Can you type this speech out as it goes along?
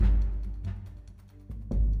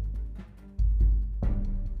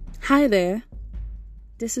Hi there,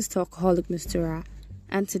 this is Talkaholic Mistura,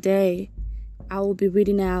 and today I will be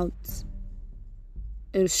reading out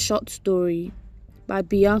a short story by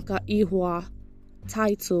Bianca Ihua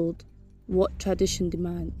titled What Tradition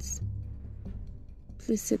Demands.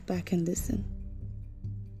 Please sit back and listen.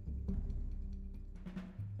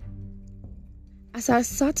 As I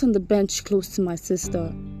sat on the bench close to my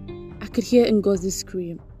sister, I could hear Ngozi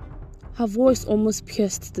scream. Her voice almost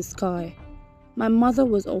pierced the sky. My mother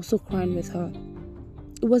was also crying with her.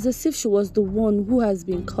 It was as if she was the one who has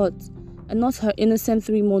been cut and not her innocent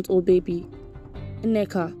 3-month-old baby,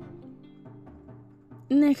 Nneka.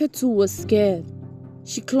 Nneka too was scared.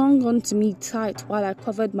 She clung on to me tight while I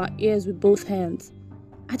covered my ears with both hands.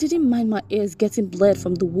 I didn't mind my ears getting bled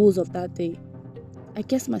from the woes of that day. I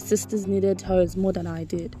guess my sisters needed hers more than I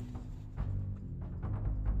did.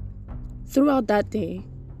 Throughout that day,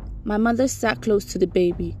 my mother sat close to the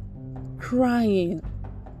baby, crying.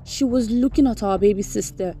 She was looking at our baby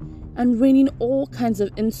sister and raining all kinds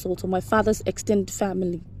of insults on my father's extended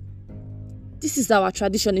family. "This is our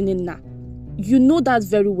tradition in Nna. You know that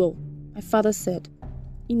very well," my father said,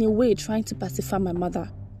 in a way trying to pacify my mother.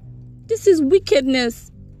 "This is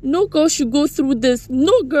wickedness. No girl should go through this.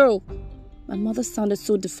 No girl." My mother sounded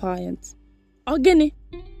so defiant. "Ogene,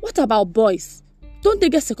 what about boys? Don't they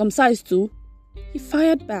get circumcised too?" He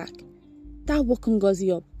fired back. That woke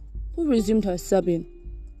Ngozi up, who resumed her sobbing.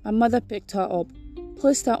 My mother picked her up,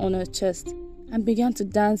 placed her on her chest, and began to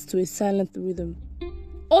dance to a silent rhythm.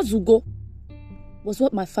 "Ozugo," was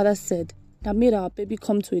what my father said that made our baby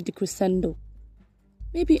come to a decrescendo.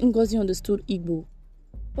 Maybe Ngozi understood Igbo,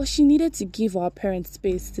 but she needed to give our parents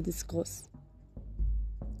space to discuss.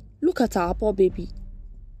 "Look at our poor baby.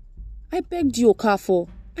 I begged you, Okafor.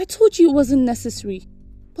 I told you it wasn't necessary.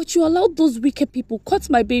 But you allowed those wicked people cut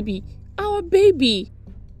my baby. Our baby."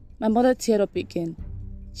 My mother teared up again.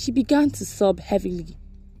 She began to sob heavily,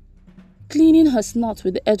 cleaning her snot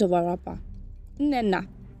with the edge of her wrapper. "Nena,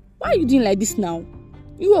 why are you doing like this now?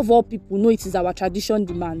 You of all people know it is our tradition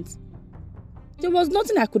demands. There was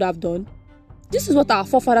nothing I could have done. This is what our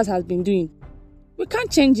forefathers have been doing. We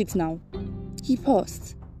can't change it now." He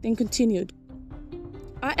paused, then continued.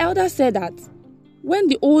 "Our elders said that what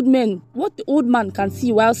the old man can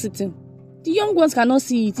see while sitting, the young ones cannot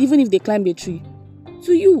see it even if they climb a tree.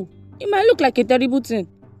 To you, it might look like a terrible thing,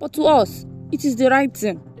 but to us, it is the right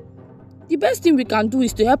thing. The best thing we can do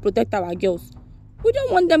is to help protect our girls. We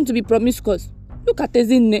don't want them to be promiscuous. Look at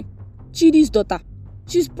Ezinne, Chidi's daughter.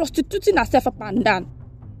 She's prostituting herself up and down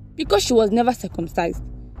because she was never circumcised.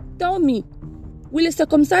 Tell me, will a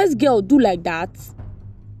circumcised girl do like that?"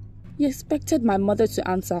 He expected my mother to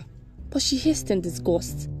answer, but she hissed in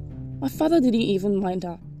disgust. My father didn't even mind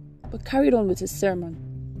her, but carried on with his sermon.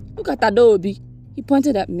 "Look at Adaobi," he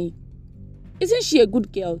pointed at me. "Isn't she a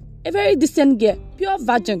good girl? A very decent girl, pure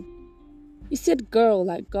virgin." He said girl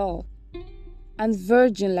like girl, and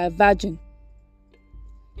virgin like virgin.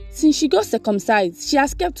 Since she got circumcised, she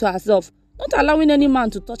has kept to herself, not allowing any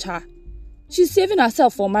man to touch her. She's saving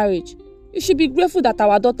herself for marriage. You should be grateful that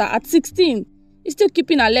our daughter, at 16, is still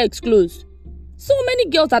keeping her legs closed. So many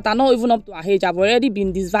girls that are not even up to her age have already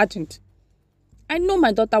been disvirgined. I know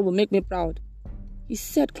my daughter will make me proud," he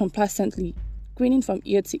said complacently, grinning from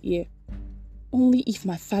ear to ear. Only if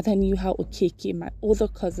my father knew how Okeke, my older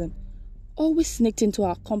cousin, always sneaked into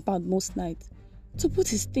our compound most nights to put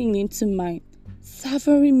his thing into mine,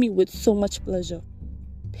 savoring me with so much pleasure.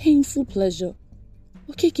 Painful pleasure.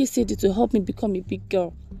 Okeke said it will help me become a big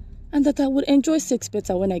girl, and that I would enjoy sex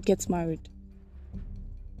better when I get married.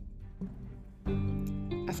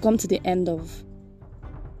 I've come to the end of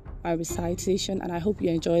my recitation, and I hope you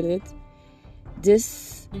enjoyed it.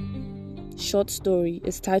 This short story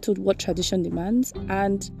is titled What Tradition Demands,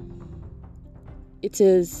 and it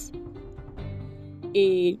is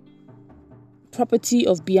a property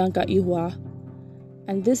of Bianca Ihua,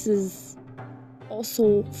 and this is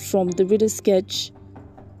also from the Reader Sketch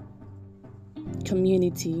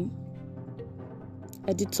community.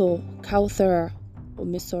 Editor Kauthara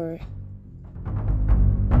Omisore.